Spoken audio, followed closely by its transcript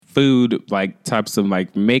food, like types of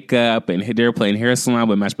like makeup, and they were playing hair salon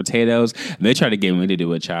with mashed potatoes. And they tried to get me to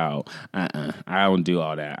do a child. I don't do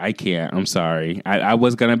all that. I can't. I'm sorry. I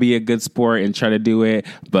was gonna be a good sport and try to do it,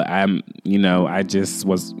 but I just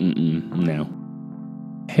was no.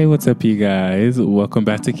 Hey, what's up, you guys? Welcome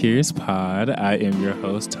back to Curious Pod. I am your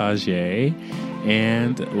host, Tajay,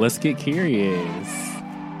 and let's get curious.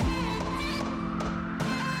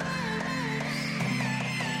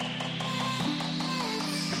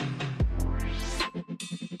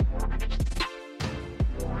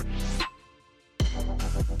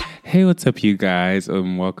 Hey, what's up, you guys,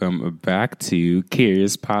 and welcome back to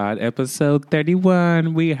Curious Pod episode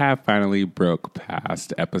 31. We have finally broke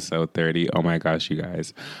past episode 30. Oh my gosh, you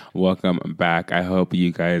guys. Welcome back. I hope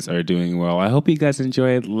you guys are doing well. I hope you guys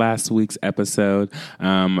enjoyed last week's episode.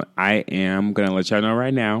 I am going to let y'all know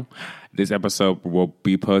right now. This episode will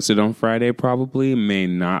be posted on Friday, probably. May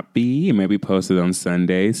not be. It may be posted on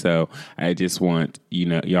Sunday. So I just want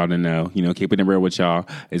y'all to know, keeping it real with y'all.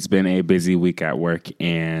 It's been a busy week at work,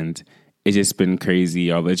 and it's just been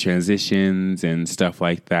crazy. All the transitions and stuff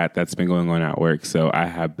like that that's been going on at work. So I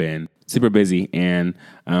have been super busy, and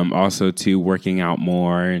also to working out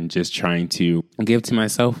more and just trying to give to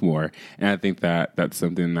myself more. And I think that that's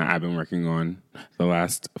something that I've been working on the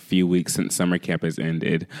last few weeks since summer camp has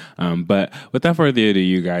ended. But without further ado,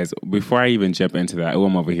 you guys, before I even jump into that,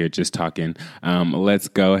 I'm over here just talking. Let's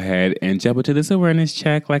go ahead and jump into this awareness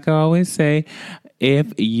check. Like I always say,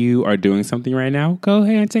 if you are doing something right now, go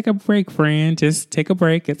ahead and take a break, friend. Just take a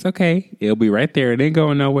break. It's okay. It'll be right there. It ain't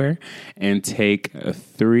going nowhere. And take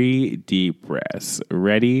 3 deep breaths.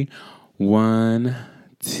 Ready? 1,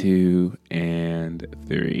 2, and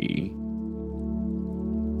 3.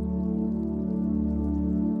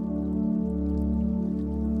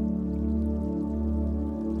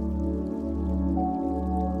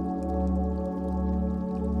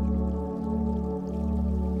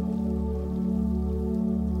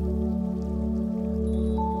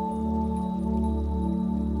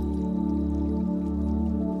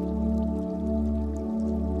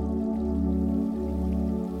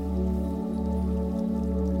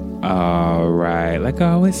 All right. Like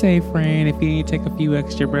I always say, friend, if you need to take a few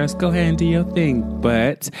extra breaths, go ahead and do your thing.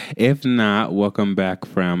 But if not, welcome back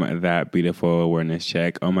from that beautiful awareness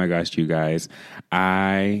check. Oh my gosh, you guys.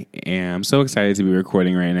 I am so excited to be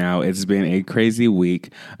recording right now. It's been a crazy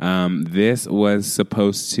week. This was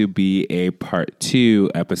supposed to be a part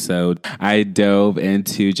 2 episode. I dove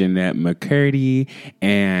into Jeanette McCurdy,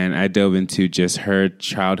 and I dove into just her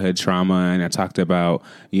childhood trauma, and I talked about,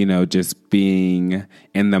 just being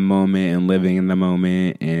in the moment and living in the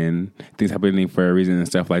moment and things happening for a reason and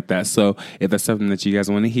stuff like that. So if that's something that you guys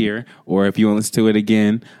want to hear, or if you want to listen to it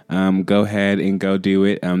again, go ahead and go do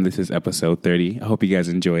it. This is episode 30. I hope you guys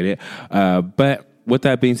enjoyed it. But with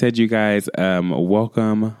that being said, you guys,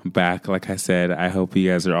 welcome back. Like I said, I hope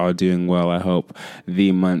you guys are all doing well. I hope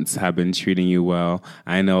the months have been treating you well.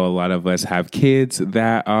 I know a lot of us have kids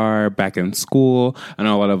that are back in school. I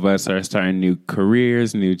know a lot of us are starting new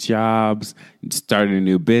careers, new jobs, starting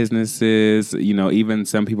new businesses. Even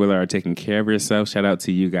some people that are taking care of yourself. Shout out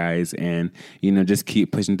to you guys. And, just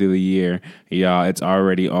keep pushing through the year. Y'all, it's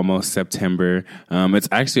already almost September. It's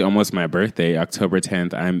actually almost my birthday, October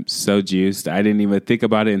 10th. I'm so juiced. I didn't even think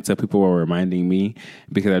about it until people were reminding me,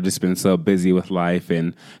 because I've just been so busy with life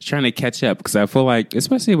and trying to catch up. Because I feel like,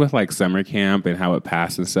 especially with like summer camp and how it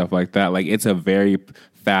passed and stuff like that, like it's a very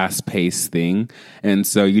fast-paced thing. And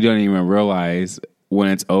so you don't even realize when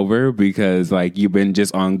it's over, because like you've been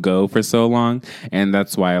just on go for so long. And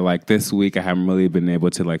that's why like this week I haven't really been able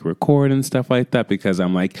to like record and stuff like that, because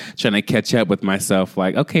I'm like trying to catch up with myself.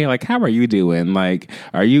 Like, okay, like how are you doing? Like,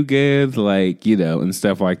 are you good? Like, and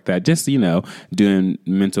stuff like that. Just, doing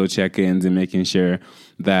mental check-ins and making sure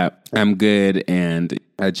that I'm good. And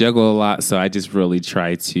I juggle a lot, so I just really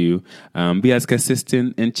try to be as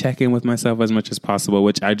consistent and check in with myself as much as possible,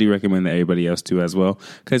 which I do recommend that everybody else do as well,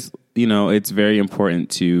 because, it's very important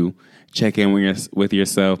to check in with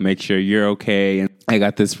yourself, make sure you're okay. And I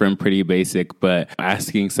got this from Pretty Basic, but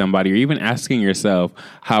asking somebody or even asking yourself,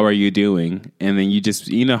 how are you doing? And then you just,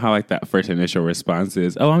 how like that first initial response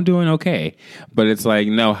is, oh, I'm doing okay. But it's like,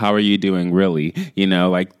 no, how are you doing really?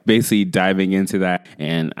 Like basically diving into that.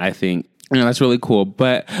 And I think that's really cool.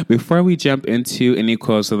 But before we jump into any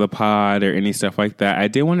quotes of the pod or any stuff like that, I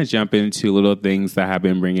did want to jump into little things that have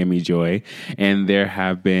been bringing me joy. And there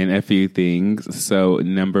have been a few things. So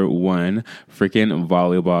number 1, freaking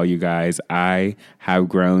volleyball, you guys. I have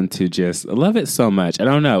grown to just love it so much. I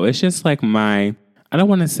don't know. It's just like my I don't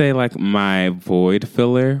want to say like my void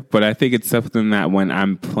filler, but I think it's something that when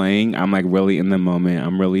I'm playing, I'm like really in the moment.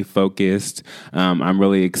 I'm really focused. I'm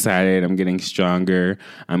really excited. I'm getting stronger.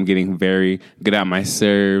 I'm getting very good at my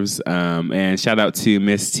serves. And shout out to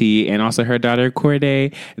Miss T and also her daughter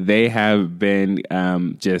Corday. They have been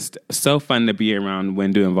just so fun to be around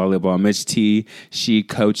when doing volleyball. Miss T, she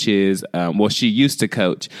coaches, she used to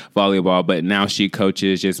coach volleyball, but now she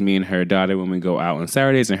coaches just me and her daughter when we go out on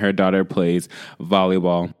Saturdays, and her daughter plays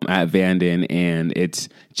volleyball at Vanden, and it's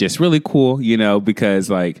just really cool, because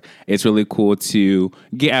like it's really cool to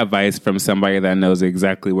get advice from somebody that knows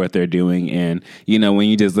exactly what they're doing. And when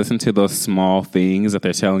you just listen to those small things that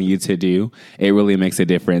they're telling you to do, it really makes a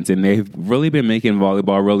difference. And they've really been making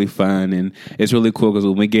volleyball really fun, and it's really cool because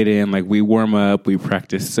when we get in, like we warm up, we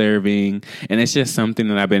practice serving, and it's just something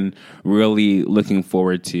that I've been really looking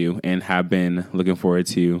forward to, and have been looking forward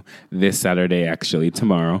to this Saturday, actually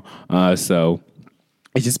tomorrow. So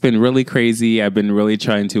it's just been really crazy. I've been really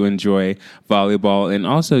trying to enjoy volleyball. And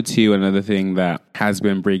also, too, another thing that has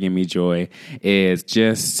been bringing me joy is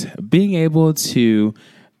just being able to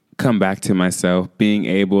come back to myself, being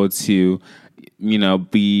able to,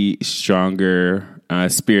 be stronger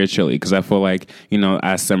spiritually, because I feel like,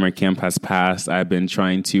 as summer camp has passed, I've been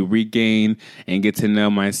trying to regain and get to know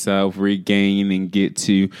myself, regain and get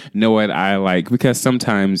to know what I like. Because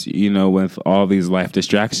sometimes, with all these life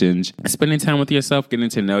distractions, spending time with yourself, getting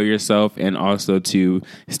to know yourself, and also to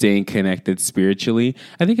staying connected spiritually,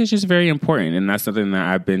 I think it's just very important. And that's something that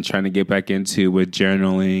I've been trying to get back into with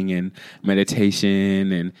journaling and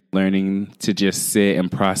meditation, and learning to just sit and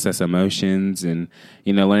process emotions, and,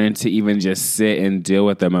 learning to even just sit and deal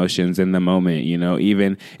with emotions in the moment,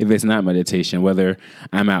 even if it's not meditation, whether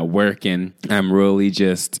I'm at work and I'm really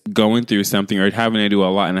just going through something or having to do a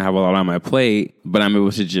lot and I have a lot on my plate, but I'm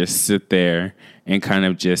able to just sit there and kind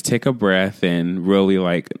of just take a breath and really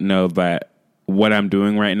like know that what I'm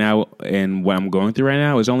doing right now and what I'm going through right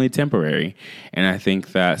now is only temporary. And I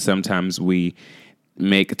think that sometimes we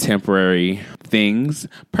make temporary things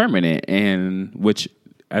permanent, and which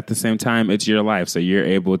at the same time, it's your life. So you're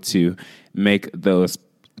able to make those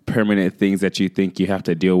permanent things that you think you have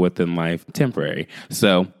to deal with in life temporary.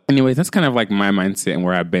 So anyways, that's kind of like my mindset and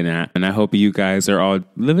where I've been at. And I hope you guys are all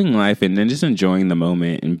living life and then just enjoying the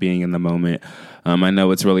moment and being in the moment. I know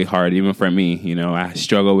it's really hard, even for me. I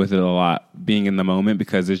struggle with it a lot, being in the moment,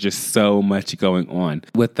 because there's just so much going on.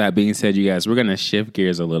 With that being said, you guys, we're going to shift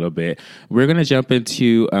gears a little bit. We're going to jump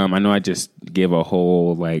into, I know I just gave a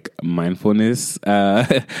whole like mindfulness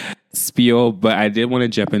spiel, but I did want to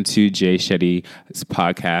jump into Jay Shetty's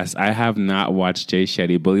podcast. I have not watched Jay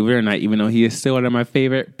Shetty, believe it or not, even though he is still one of my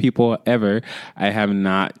favorite people ever. I have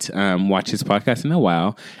not watched his podcast in a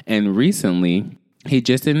while. And recently, he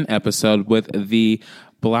just did an episode with the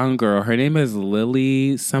blonde girl. Her name is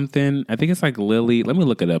Lily something. I think it's like Lily. Let me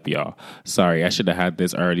look it up, y'all. Sorry, I should have had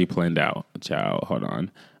this already planned out. Ciao, hold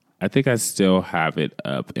on. I think I still have it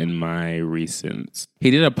up in my recents.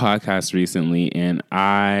 He did a podcast recently, and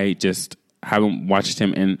I just haven't watched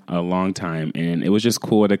him in a long time. And it was just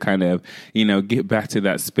cool to kind of, get back to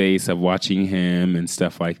that space of watching him and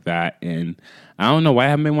stuff like that. And I don't know why I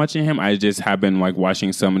haven't been watching him. I just have been like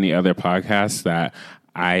watching so many other podcasts that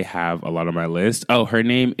I have a lot on my list. Oh, her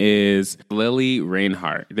name is Lily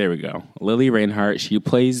Reinhart. There we go. Lily Reinhart. She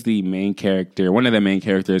plays the main character, one of the main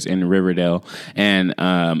characters in Riverdale. And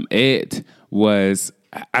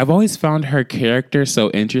I've always found her character so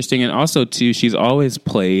interesting. And also, too, she's always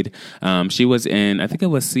played, she was in, I think it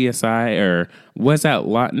was CSI, or was that,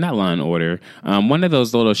 not Law and Order, one of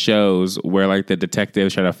those little shows where, like, the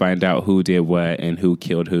detectives try to find out who did what and who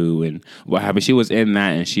killed who and what happened. She was in that,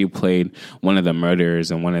 and she played one of the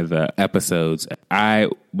murderers in one of the episodes. I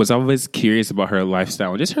was always curious about her lifestyle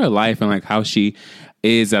and just her life and, like, how she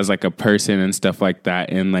is as like a person and stuff like that.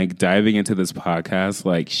 And like diving into this podcast,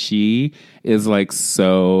 like she is like,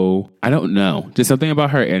 so I don't know, just something about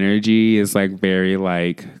her energy is like very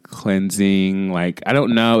like cleansing. Like, I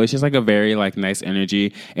don't know. It's just like a very like nice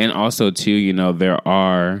energy. And also too, there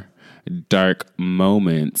are dark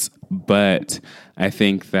moments, but I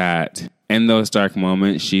think that in those dark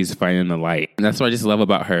moments, she's finding the light. And that's what I just love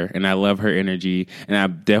about her. And I love her energy. And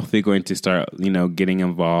I'm definitely going to start, getting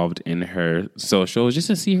involved in her socials just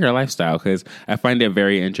to see her lifestyle, because I find it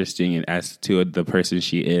very interesting as to the person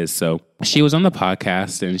she is. So she was on the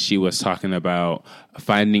podcast and she was talking about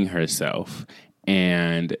finding herself.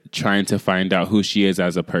 and trying to find out who she is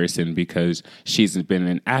as a person, because she's been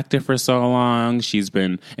an actor for so long. She's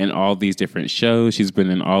been in all these different shows. She's been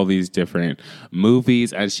in all these different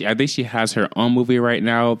movies. And I think she has her own movie right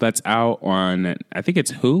now that's out on, I think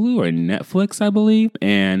it's Hulu or Netflix, I believe.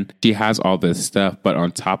 And she has all this stuff. But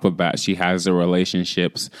on top of that, she has the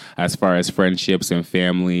relationships as far as friendships and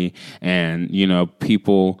family and, you know,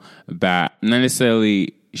 people that not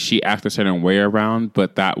necessarily she acted a certain way around,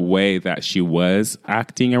 but that way that she was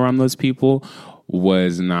acting around those people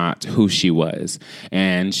was not who she was.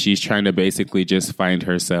 And she's trying to basically just find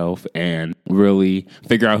herself and really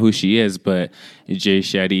figure out who she is. But Jay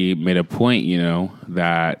Shetty made a point, you know,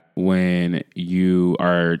 that when you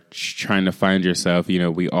are trying to find yourself, you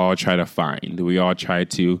know, we all try to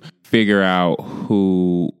figure out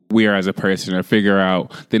who we are as a person or figure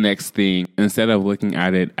out the next thing, instead of looking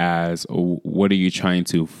at it as what are you trying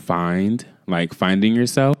to find, like finding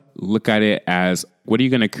yourself. Look at it as, what are you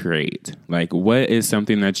going to create? Like, what is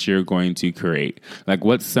something that you're going to create? Like,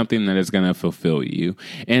 what's something that is going to fulfill you?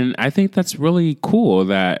 And I think that's really cool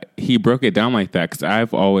that he broke it down like that, because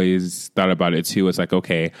I've always thought about it too. It's like,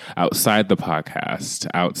 okay, outside the podcast,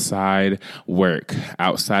 outside work,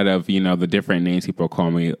 outside of, you know, the different names people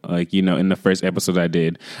call me, like, you know, in the first episode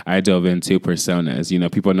I dove into personas. You know,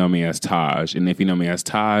 people know me as Taj. And if you know me as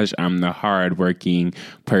Taj, I'm the hardworking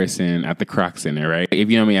person at the Croc Center, right?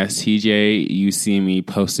 If you know me as TJ, you see me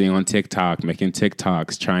posting on TikTok, making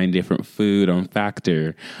TikToks, trying different food on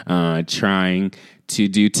Factor, trying to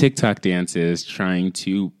do TikTok dances, trying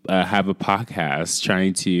to have a podcast,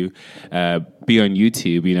 trying to be on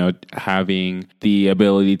YouTube, you know, having the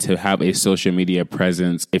ability to have a social media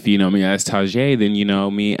presence. If you know me as Tajay, then you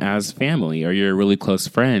know me as family, or you're a really close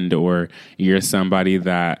friend, or you're somebody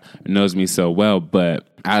that knows me so well. But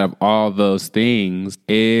out of all those things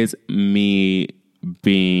is me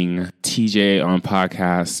being TJ on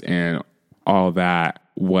podcasts and all that,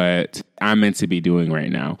 what I'm meant to be doing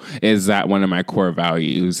right now. Is that one of my core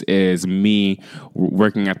values is me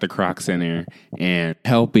working at the Croc Center and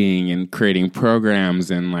helping and creating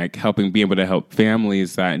programs and like helping be able to help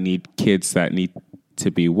families that need kids that need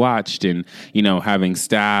to be watched, and, you know, having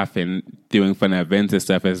staff and doing fun events and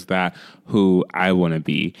stuff. Is that who I want to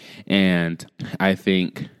be? And I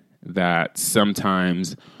think that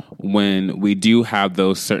sometimes when we do have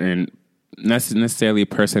those certain, not necessarily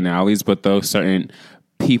personalities, but those certain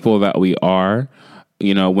people that we are,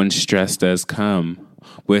 you know, when stress does come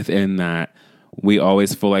within that, we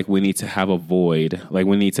always feel like we need to have a void, like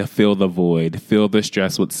we need to fill the void, fill the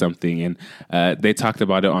stress with something. And they talked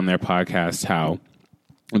about it on their podcast, how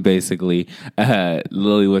basically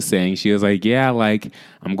Lily was saying, she was like, yeah, like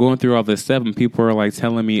I'm going through all this stuff and people are like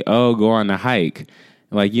telling me, oh, go on a hike.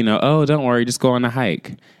 Like, you know, oh, don't worry, just go on a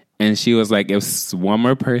hike. And she was like, if one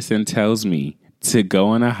more person tells me to go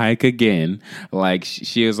on a hike again, like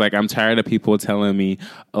she was like, I'm tired of people telling me,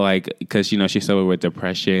 like, because, you know, she suffered with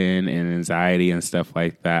depression and anxiety and stuff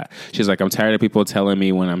like that. She's like, I'm tired of people telling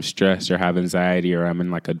me when I'm stressed or have anxiety or I'm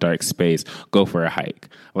in like a dark space, go for a hike.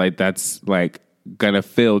 Like, that's like gonna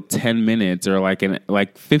fill 10 minutes or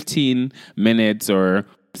like 15 minutes, or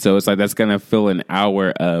so it's like that's gonna fill an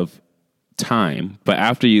hour of time. But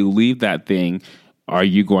after you leave that thing, are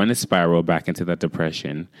you going to spiral back into that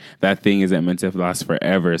depression? That thing isn't meant to last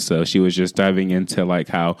forever. So she was just diving into like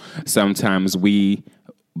how sometimes we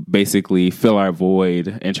basically fill our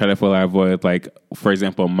void and try to fill our void. Like, for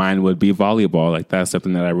example, mine would be volleyball. Like, that's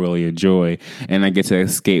something that I really enjoy. And I get to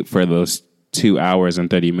escape for those 2 hours and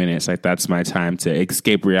 30 minutes. Like, that's my time to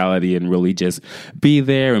escape reality and really just be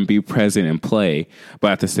there and be present and play.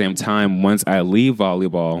 But at the same time, once I leave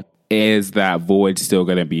volleyball, is that void still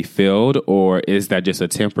going to be filled, or is that just a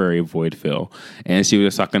temporary void fill? And she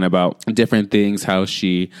was talking about different things, how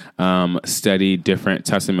she studied different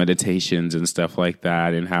types of meditations and stuff like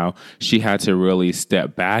that, and how she had to really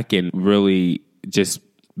step back and really just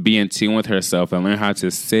be in tune with herself and learn how to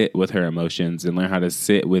sit with her emotions and learn how to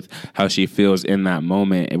sit with how she feels in that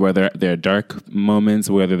moment, whether they're dark moments,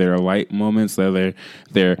 whether they're light moments, whether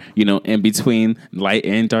they're, you know, in between light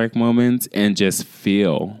and dark moments, and just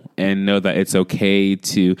feel and know that it's okay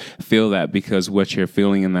to feel that, because what you're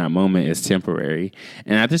feeling in that moment is temporary.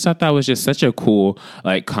 And I just thought that was just such a cool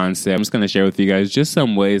like concept. I'm just going to share with you guys just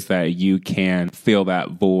some ways that you can fill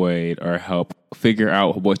that void or help figure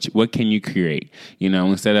out what can you create. You know,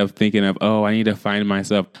 instead of thinking of, oh, I need to find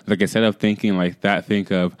myself, like instead of thinking like that,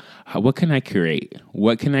 think of what can I create?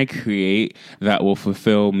 What can I create that will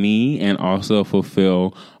fulfill me and also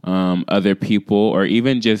fulfill other people, or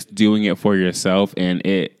even just doing it for yourself and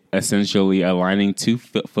it essentially aligning to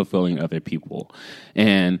fulfilling other people.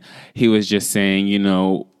 And he was just saying, you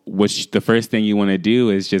know, which the first thing you want to do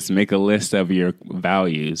is just make a list of your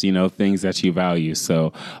values, things that you value.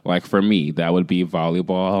 So like for me, that would be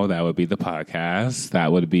volleyball. That would be the podcast.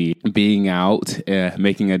 That would be being out,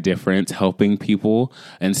 making a difference, helping people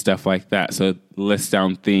and stuff like that. So list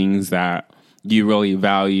down things that you really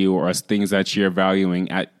value or things that you're valuing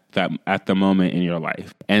at the moment in your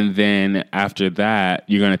life. And then after that,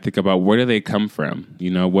 you're going to think about where do they come from?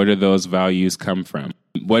 Where do those values come from?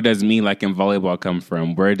 Where does me liking volleyball come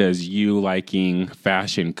from? Where does you liking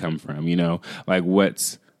fashion come from? Like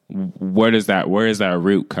where does that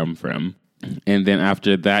root come from? And then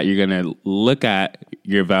after that, you're going to look at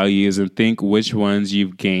your values and think which ones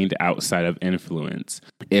you've gained outside of influence.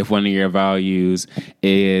 If one of your values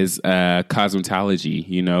is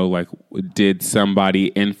cosmetology, like did somebody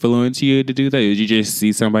influence you to do that? Did you just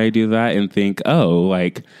see somebody do that and think, oh,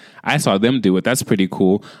 like I saw them do it. That's pretty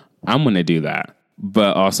cool. I'm going to do that.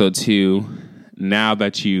 But also too, now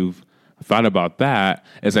that you've thought about that,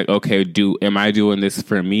 it's like, okay, am I doing this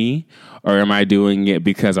for me or am I doing it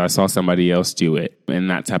because I saw somebody else do it, in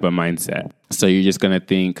that type of mindset? So you're just going to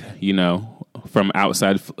think, from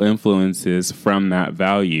outside influences from that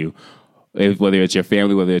value, whether it's your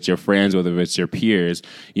family, whether it's your friends, whether it's your peers,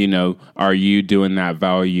 are you doing that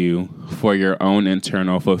value for your own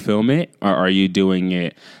internal fulfillment or are you doing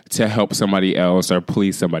it to help somebody else or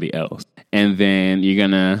please somebody else? And then you're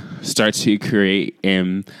going to start to create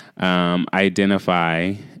and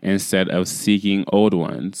identify instead of seeking old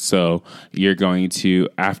ones. So you're going to,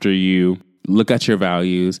 after you look at your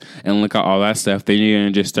values and look at all that stuff, then you're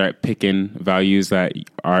going to just start picking values that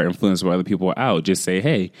are influenced by other people out. Just say,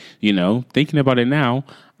 hey, thinking about it now,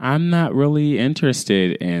 I'm not really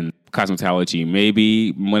interested in cosmetology.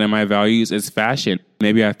 Maybe one of my values is fashion.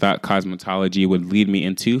 Maybe I thought cosmetology would lead me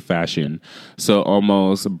into fashion. So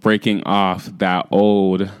almost breaking off that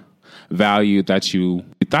old value that you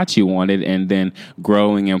thought you wanted and then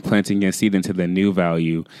growing and planting a seed into the new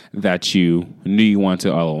value that you knew you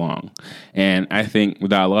wanted all along. And I think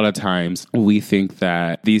that a lot of times we think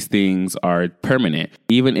that these things are permanent.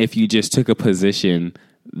 Even if you just took a position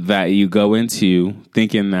that you go into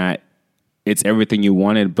thinking that it's everything you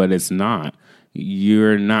wanted, but it's not.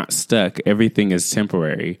 You're not stuck. Everything is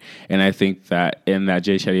temporary. And I think that in that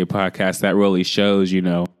Jay Shetty podcast, that really shows,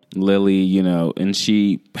 Lily, and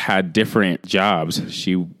she had different jobs.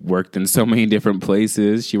 She worked in so many different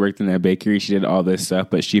places. She worked in a bakery. She did all this stuff,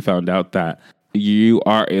 but she found out that you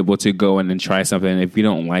are able to go in and try something. If you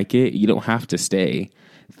don't like it, you don't have to stay.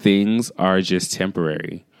 Things are just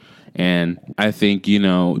temporary. And I think,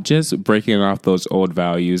 just breaking off those old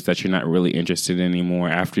values that you're not really interested in anymore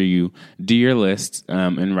after you do your list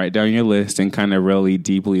and write down your list and kind of really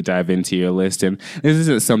deeply dive into your list. And this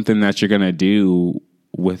isn't something that you're going to do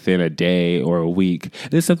within a day or a week.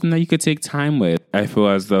 This is something that you could take time with. I feel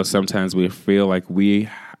as though sometimes we feel like we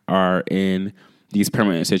are in these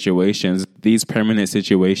permanent situations. These permanent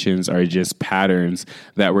situations are just patterns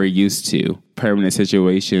that we're used to. Permanent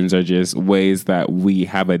situations are just ways that we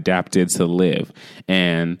have adapted to live.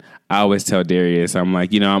 And I always tell Darius, I'm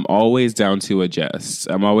like, I'm always down to adjust.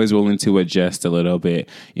 I'm always willing to adjust a little bit,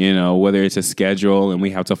 whether it's a schedule and we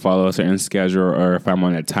have to follow a certain schedule or if I'm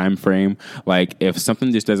on a time frame. Like if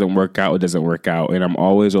something just doesn't work out, it doesn't work out. And I'm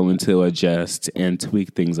always willing to adjust and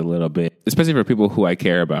tweak things a little bit, especially for people who I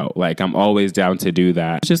care about. Like I'm always down to do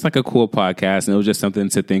that. It's just like a cool podcast and it was just something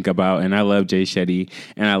to think about. And I love Jay Shetty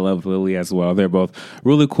and I love Lily as well. They're both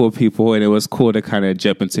really cool people. And it was cool to kind of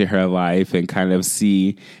jump into her life and kind of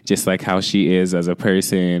see just like how she is as a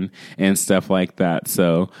person and stuff like that.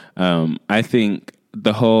 So I think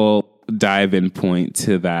the whole dive-in point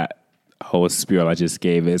to that whole spiel I just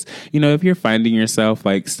gave is, if you're finding yourself,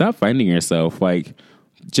 like stop finding yourself, like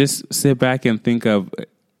just sit back and think of,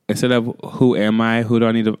 instead of who am I, who do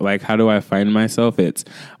I need to, like, how do I find myself? It's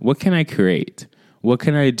what can I create? What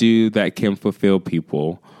can I do that can fulfill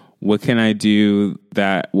people? What can I do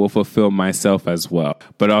that will fulfill myself as well?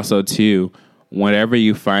 But also too, whatever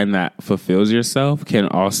you find that fulfills yourself can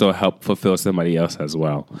also help fulfill somebody else as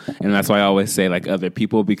well. And that's why I always say like other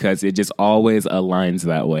people, because it just always aligns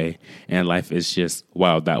that way. And life is just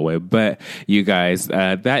wild that way. But you guys,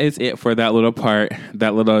 that is it for that little part,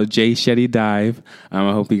 that little Jay Shetty dive. I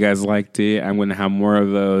hope you guys liked it. I'm going to have more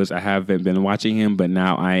of those. I haven't been watching him, but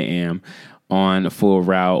now I am on full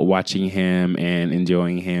route watching him and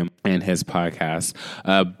enjoying him and his podcast.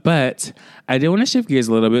 But I do want to shift gears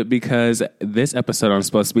a little bit because this episode I'm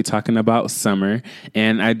supposed to be talking about summer.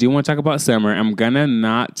 And I do want to talk about summer. I'm going to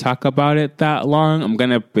not talk about it that long. I'm going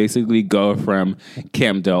to basically go from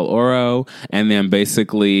Camp Del Oro. And then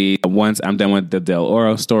basically once I'm done with the Del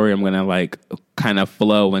Oro story, I'm going to like kind of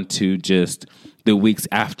flow into just the weeks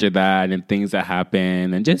after that and things that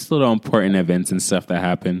happen and just little important events and stuff that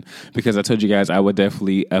happen, because I told you guys I would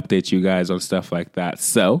definitely update you guys on stuff like that.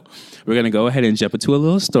 So we're going to go ahead and jump into a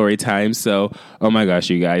little story time. So, oh my gosh,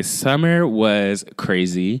 you guys, summer was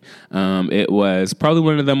crazy. It was probably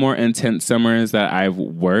one of the more intense summers that I've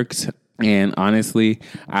worked. And honestly,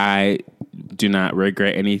 I do not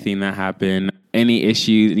regret anything that happened. Any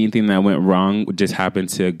issues, anything that went wrong just happened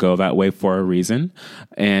to go that way for a reason.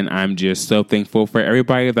 And I'm just so thankful for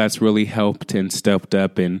everybody that's really helped and stepped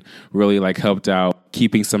up and really like helped out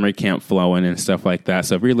keeping summer camp flowing and stuff like that.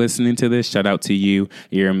 So if you're listening to this, shout out to you.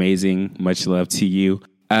 You're amazing. Much love to you.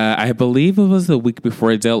 I believe it was the week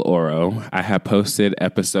before Del Oro. I had posted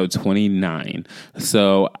episode 29.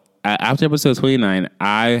 So after episode 29,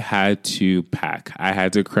 I had to pack. I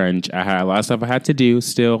had to crunch. I had a lot of stuff I had to do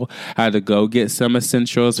still. I had to go get some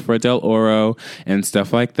essentials for Del Oro and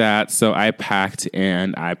stuff like that. So I packed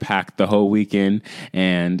the whole weekend,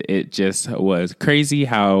 and it just was crazy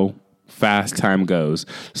how fast time goes.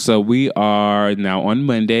 So we are now on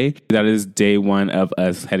Monday. That is day one of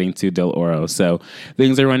us heading to Del Oro. So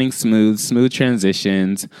things are running smooth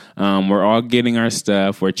transitions. We're all getting our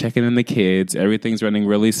stuff. We're checking in the kids. Everything's running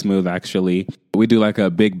really smooth, actually. We do like a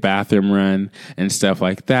big bathroom run and stuff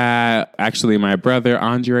like that. Actually, my brother,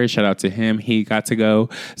 Andre, shout out to him. He got to go.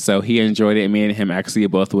 So he enjoyed it. Me and him actually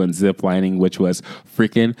both went ziplining, which was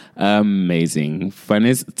freaking amazing.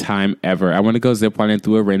 Funnest time ever. I want to go ziplining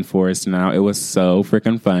through a rainforest now. It was so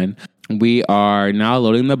freaking fun. We are now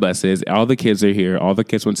loading the buses. All the kids are here. All the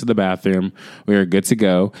kids went to the bathroom. We are good to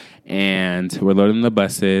go. And we're loading the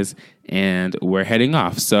buses and we're heading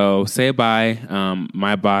off. So say bye.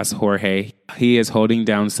 My boss, Jorge, he is holding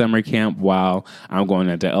down summer camp while I'm going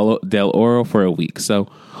to Del Oro for a week.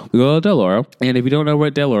 So we go to Del Oro. And if you don't know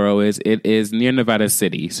what Del Oro is, it is near Nevada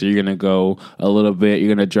City. So you're going to go a little bit.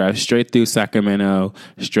 You're going to drive straight through Sacramento,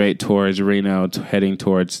 straight towards Reno, heading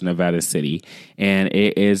towards Nevada City. And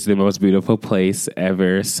it is the most beautiful place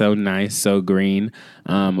ever. So nice, so green.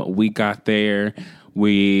 We got there.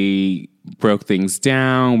 We broke things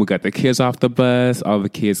down. We got the kids off the bus. All the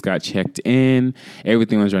kids got checked in.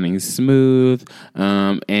 Everything was running smooth.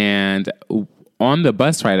 And on the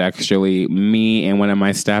bus ride, actually, me and one of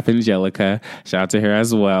my staff, Angelica, shout out to her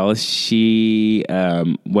as well. She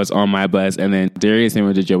was on my bus, and then Darius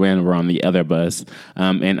and Joanne were on the other bus.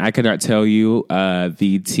 And I could not tell you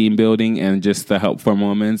the team building and just the helpful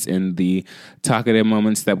moments and the talkative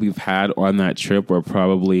moments that we've had on that trip were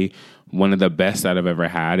probably one of the best that I've ever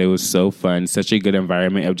had. It was so fun. Such a good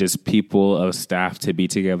environment of just people, of staff to be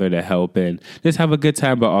together to help and just have a good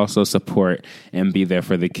time, but also support and be there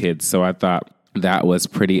for the kids. So I thought that was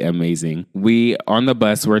pretty amazing. We, on the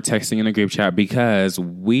bus, we're texting in a group chat because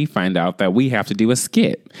we find out that we have to do a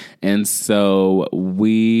skit. And so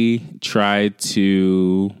we tried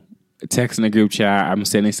to text in a group chat. I'm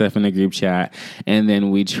sending stuff in the group chat. And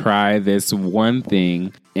then we try this one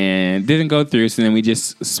thing and didn't go through. So then we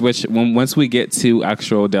just switch. Once we get to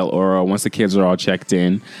actual Del Oro, once the kids are all checked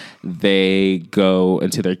in, they go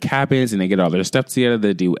into their cabins and they get all their stuff together.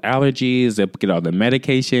 They do allergies, they get all the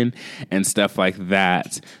medication and stuff like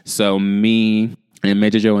that. So me and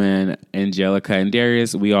Major Joanne, Angelica, and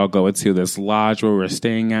Darius, we all go into this lodge where we're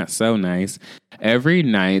staying at. So nice. Every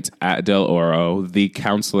night at Del Oro, the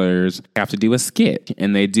counselors have to do a skit.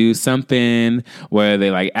 And they do something where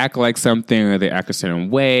they like act like something, or they act a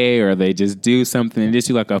certain way, or they just do something and just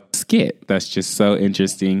do like a skit. That's just so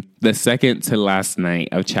interesting. The second to last night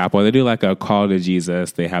of chapel, they do like a call to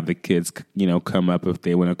Jesus. They have the kids, come up if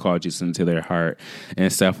they want to call Jesus into their heart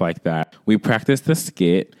and stuff like that. We practice the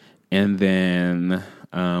skit. And then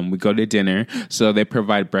we go to dinner. So they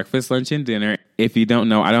provide breakfast, lunch, and dinner. If you don't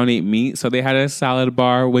know, I don't eat meat. So they had a salad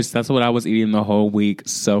bar, which that's what I was eating the whole week.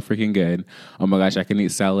 So freaking good. Oh my gosh, I can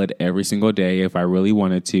eat salad every single day if I really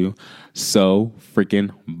wanted to. So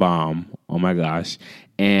freaking bomb. Oh my gosh.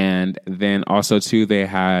 And then also, too, they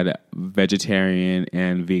had vegetarian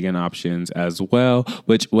and vegan options as well,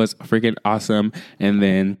 which was freaking awesome. And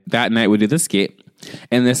then that night we did the skit.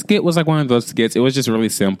 And the skit was like one of those skits. It was just really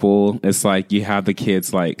simple. It's like you have the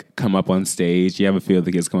kids like come up on stage. You have a few of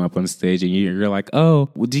the kids come up on stage and you're like,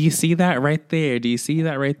 oh, well, do you see that right there? Do you see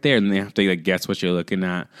that right there? And they have to like guess what you're looking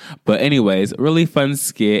at. But anyways, really fun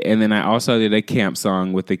skit. And then I also did a camp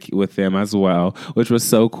song with them as well, which was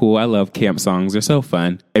so cool. I love camp songs. They're so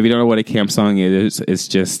fun. If you don't know what a camp song is, it's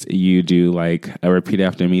just you do like a repeat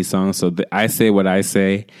after me song. So I say what I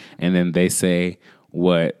say and then they say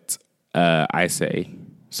what I say.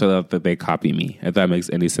 so that they copy me, if that makes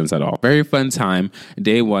any sense at all. Very fun time.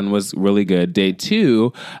 Day 1 was really good. Day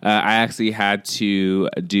 2, I actually had to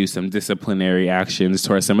do some disciplinary actions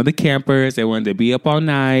towards some of the campers. They wanted to be up all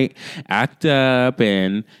night, act up,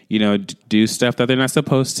 and, do stuff that they're not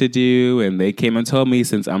supposed to do. And they came and told me,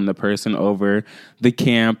 since I'm the person over the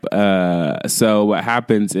camp. So what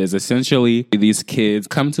happens is essentially these kids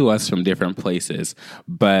come to us from different places,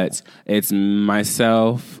 but it's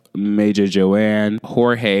myself, Major Joanne,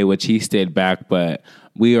 Jorge, which he stayed back, but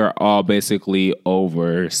we are all basically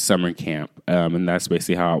over summer camp. And that's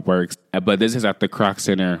basically how it works. But this is at the Kroc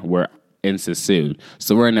Center where in Sassoon.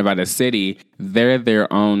 So we're in Nevada City. They're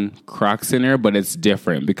their own Kroc Center, but it's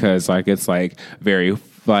different because it's very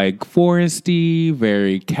foresty,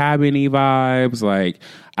 very cabiny vibes,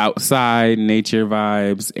 outside nature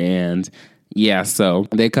vibes. And yeah, so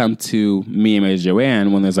they come to me and Major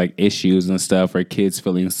Joanne when there's issues and stuff, or kids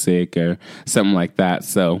feeling sick or something like that.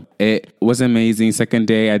 So it was amazing. Second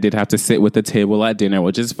day, I did have to sit with the table at dinner,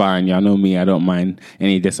 which is fine. Y'all know me. I don't mind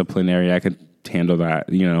any disciplinary. I could handle that.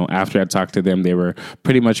 After I talked to them, they were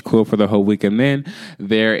pretty much cool for the whole week. And then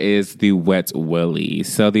there is the Wet Willy.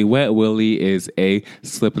 So the Wet Willy is a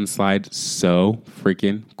slip and slide. So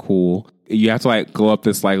freaking cool. You have to go up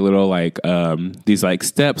this little these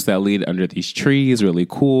steps that lead under these trees, really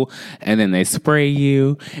cool. And then they spray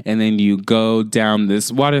you, and then you go down this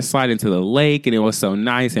water slide into the lake, and it was so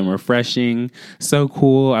nice and refreshing. So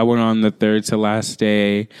cool. I went on the third to last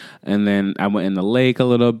day, and then I went in the lake a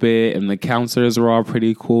little bit, and the counselors were all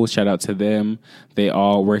pretty cool. Shout out to them. They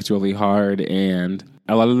all worked really hard, and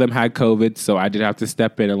a lot of them had COVID, so I did have to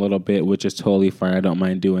step in a little bit, which is totally fine. I don't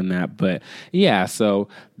mind doing that. But yeah, so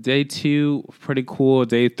day 2, pretty cool.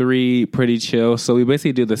 Day 3, pretty chill. So we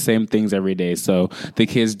basically do the same things every day. So the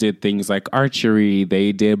kids did things like archery.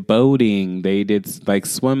 They did boating. They did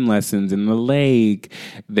swim lessons in the lake.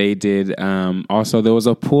 They did, also there was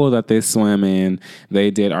a pool that they swam in.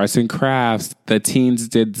 They did arts and crafts. The teens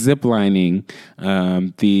did zip lining.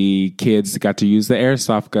 The kids got to use the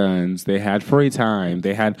airsoft guns. They had free time.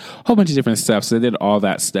 They had a whole bunch of different stuff. So they did all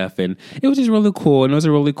that stuff. And it was just really cool. And it was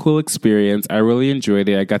a really cool experience. I really enjoyed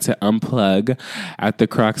it. I got to unplug at the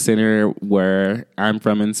Kroc Center where I'm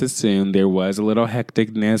from in Sassoon. There was a little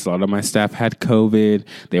hecticness. A lot of my staff had COVID.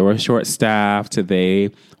 They were short-staffed. They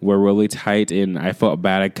were really tight. And I felt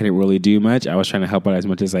bad. I couldn't really do much. I was trying to help out as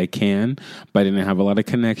much as I can. But I didn't have a lot of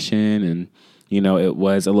connection. And it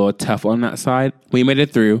was a little tough on that side. We made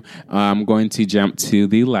it through. I'm going to jump to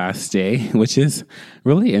the last day, which is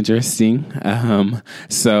really interesting.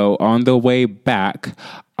 So on the way back,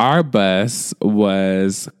 our bus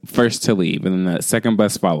was first to leave, and then the second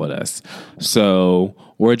bus followed us. So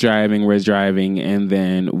we're driving, and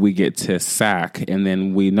then we get to SAC, and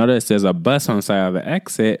then we notice there's a bus on the side of the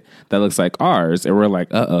exit that looks like ours, and we're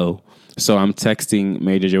like, uh-oh. So I'm texting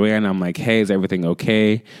Major Joanne. I'm like, hey, is everything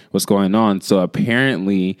okay? What's going on? So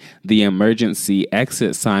apparently the emergency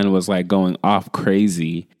exit sign was going off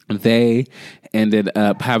crazy. They ended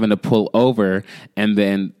up having to pull over, and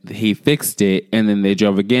then he fixed it, and then they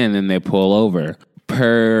drove again, and they pull over.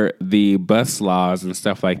 Per the bus laws and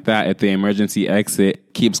stuff like that, if the emergency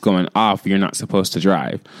exit keeps going off, you're not supposed to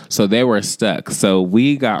drive. So they were stuck. So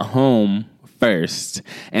we got home first,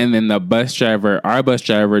 and then our bus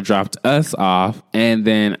driver dropped us off, and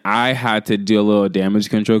then I had to do a little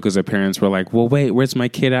damage control because the parents were like, well, wait, where's my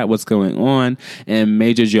kid at? What's going on? And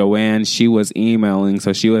Major Joanne, she was emailing,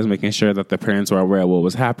 so she was making sure that the parents were aware of what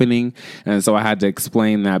was happening. And so I had to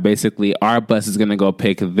explain that basically our bus is going to go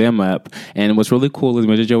pick them up. And what's really cool is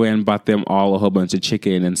Major Joanne bought them all a whole bunch of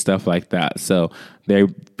chicken and stuff like that. So they're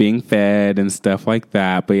being fed and stuff like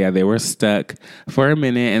that. But yeah, they were stuck for a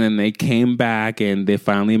minute, and then they came back and they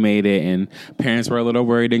finally made it. And parents were a little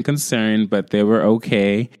worried and concerned, but they were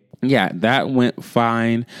okay. Yeah, that went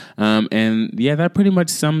fine. And yeah, that pretty much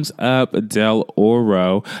sums up Del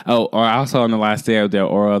Oro. Oh, or also on the last day of Del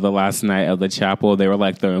Oro, the last night of the chapel, they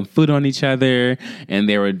were throwing food on each other, and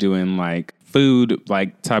they were doing food,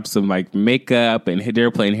 types of makeup, and they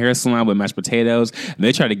were playing hair salon with mashed potatoes. And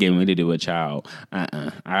they tried to get me to do a child.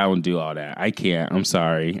 I don't do all that. I can't. I'm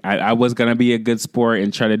sorry. I was gonna be a good sport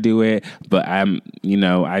and try to do it, but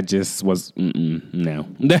I just was no.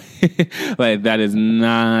 That is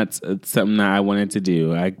not something that I wanted to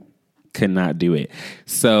do. I could not do it.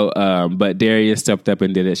 So, but Darius stepped up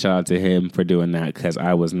and did it. Shout out to him for doing that, because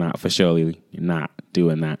I was not, for surely not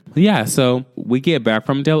doing that. Yeah, so we get back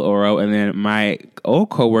from Del Oro, and then my old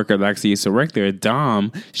coworker that actually used to work there,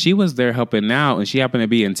 Dom, she was there helping out, and she happened to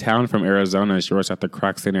be in town from Arizona. She works at the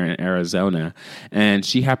Kroc Center in Arizona, and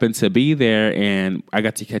she happened to be there, and I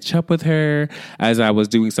got to catch up with her as I was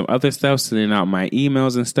doing some other stuff, sending out my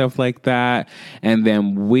emails and stuff like that. And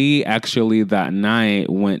then we actually that night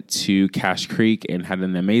went to Cache Creek and had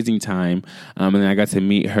an amazing time. And then I got to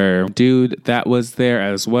meet her dude that was there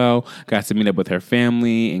as well. Got to meet up with her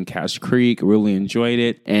family in Cache Creek. Really enjoyed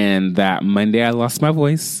it. And that Monday I lost my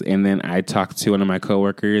voice. And then I talked to one of my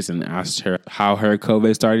coworkers and asked her how her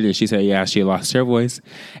COVID started. And she said, yeah, she lost her voice.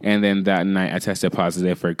 And then that night I tested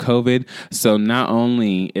positive for COVID. So not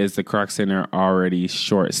only is the Kroc Center already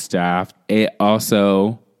short-staffed, it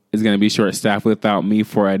also is going to be short-staffed without me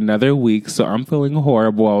for another week. So I'm feeling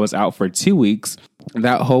horrible. I was out for 2 weeks.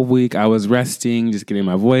 That whole week I was resting, just getting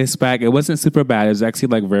my voice back. It wasn't super bad. It was actually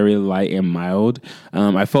like very light and mild.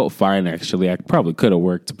 I felt fine, actually. I probably could have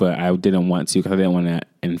worked, but I didn't want to because I didn't want to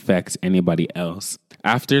infect anybody else.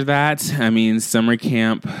 After that, summer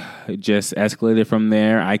camp just escalated from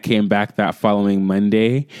there. I came back that following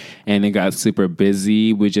Monday and it got super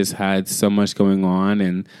busy. We just had so much going on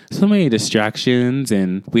and so many distractions.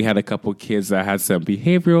 And we had a couple kids that had some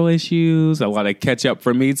behavioral issues, a lot of catch up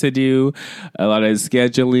for me to do, a lot of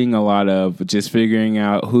scheduling, a lot of just figuring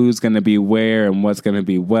out who's going to be where and what's going to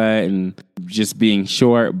be what and just being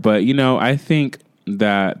short. But, I think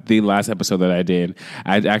that the last episode that I did,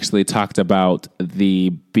 I actually talked about the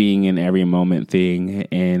being in every moment thing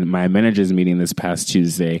in my manager's meeting this past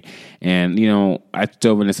Tuesday. And, I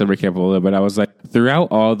dove into summer camp a little bit. I was like, throughout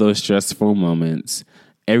all those stressful moments,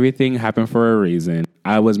 everything happened for a reason.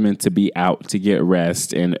 I was meant to be out to get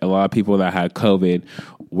rest. And a lot of people that had COVID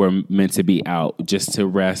were meant to be out just to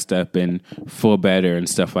rest up and feel better and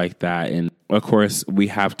stuff like that. And of course, we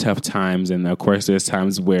have tough times. And of course, there's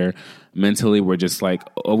times where mentally we're just like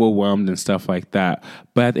overwhelmed and stuff like that.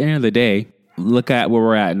 But at the end of the day, look at where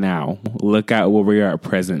we're at now. Look at where we are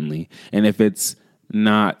presently. And if it's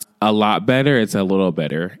not a lot better, it's a little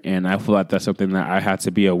better. And I feel like that's something that I had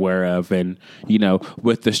to be aware of. And,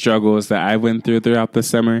 with the struggles that I went throughout the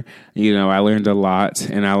summer, I learned a lot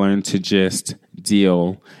and I learned to just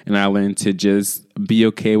deal and I learned to just be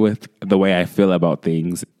okay with the way I feel about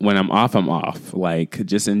things. When I'm off. Like,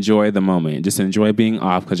 just enjoy the moment. Just enjoy being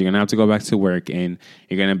off because you're going to have to go back to work and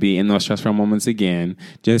you're going to be in those stressful moments again.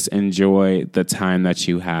 Just enjoy the time that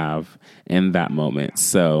you have in that moment.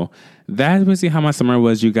 So that's basically how my summer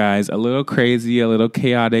was, you guys. A little crazy, a little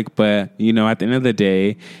chaotic, but, at the end of the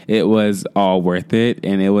day, it was all worth it.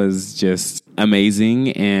 And it was just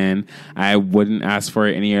amazing. And I wouldn't ask for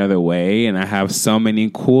it any other way. And I have so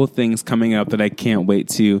many cool things coming up that I can't wait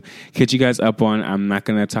to catch you guys up on. I'm not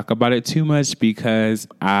going to talk about it too much because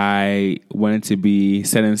I want it to be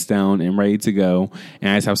set in stone and ready to go.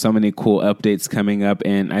 And I just have so many cool updates coming up.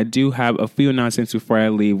 And I do have a few announcements before I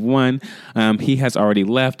leave. One, he has already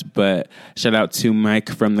left, but shout out to Mike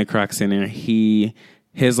from the Kroc Center.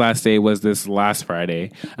 His last day was this last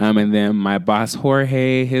Friday. And then my boss,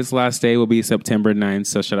 Jorge, his last day will be September 9th.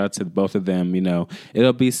 So shout out to both of them.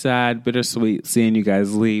 It'll be sad, bittersweet seeing you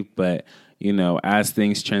guys leave. But, as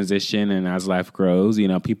things transition and as life grows,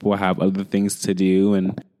 people have other things to do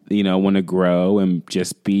and, want to grow and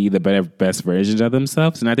just be the best versions of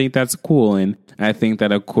themselves. And I think that's cool. And I think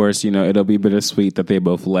that, of course, it'll be bittersweet that they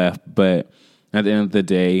both left. But at the end of the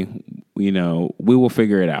day, we will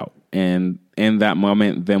figure it out. And in that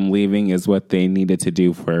moment, them leaving is what they needed to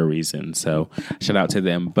do for a reason. So shout out to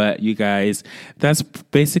them. But you guys, that's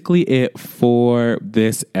basically it for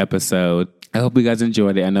this episode. I hope you guys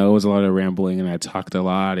enjoyed it. I know it was a lot of rambling and I talked a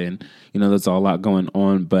lot and, there's a lot going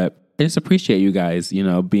on. But I just appreciate you guys,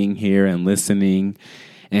 being here and listening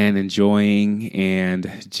and enjoying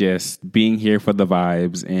and just being here for the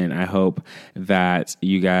vibes. And I hope that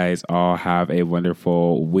you guys all have a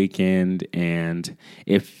wonderful weekend. And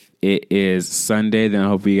if it is Sunday, then I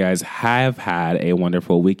hope you guys have had a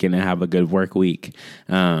wonderful weekend and have a good work week.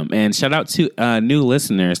 And shout out to new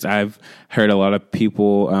listeners. I've heard a lot of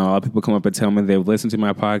people come up and tell me they've listened to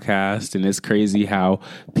my podcast, and it's crazy how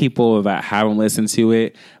people that haven't listened to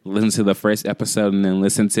it listen to the first episode and then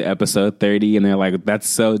listen to episode 30, and they're like, that's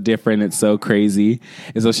so different. It's so crazy.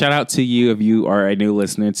 And so shout out to you if you are a new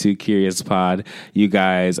listener to Curious Pod. You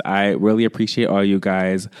guys, I really appreciate all you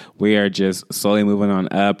guys. We are just slowly moving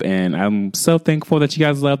on up, and I'm so thankful that you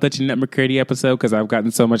guys love that Jeanette McCurdy episode because I've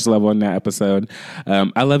gotten so much love on that episode.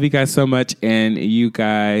 I love you guys so much, and you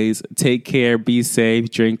guys take care, be safe,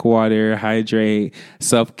 drink water, hydrate,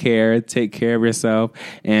 self-care, take care of yourself,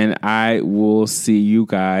 and I will see you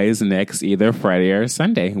guys next either Friday or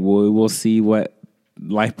Sunday. We will see what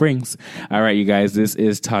life brings. All right, you guys, this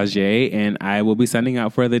is Tajay, and I will be signing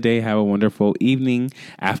out for the day. Have a wonderful evening,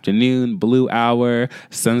 afternoon, blue hour,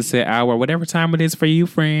 sunset hour, whatever time it is for you,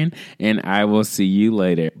 friend. And I will see you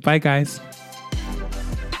later. Bye, guys.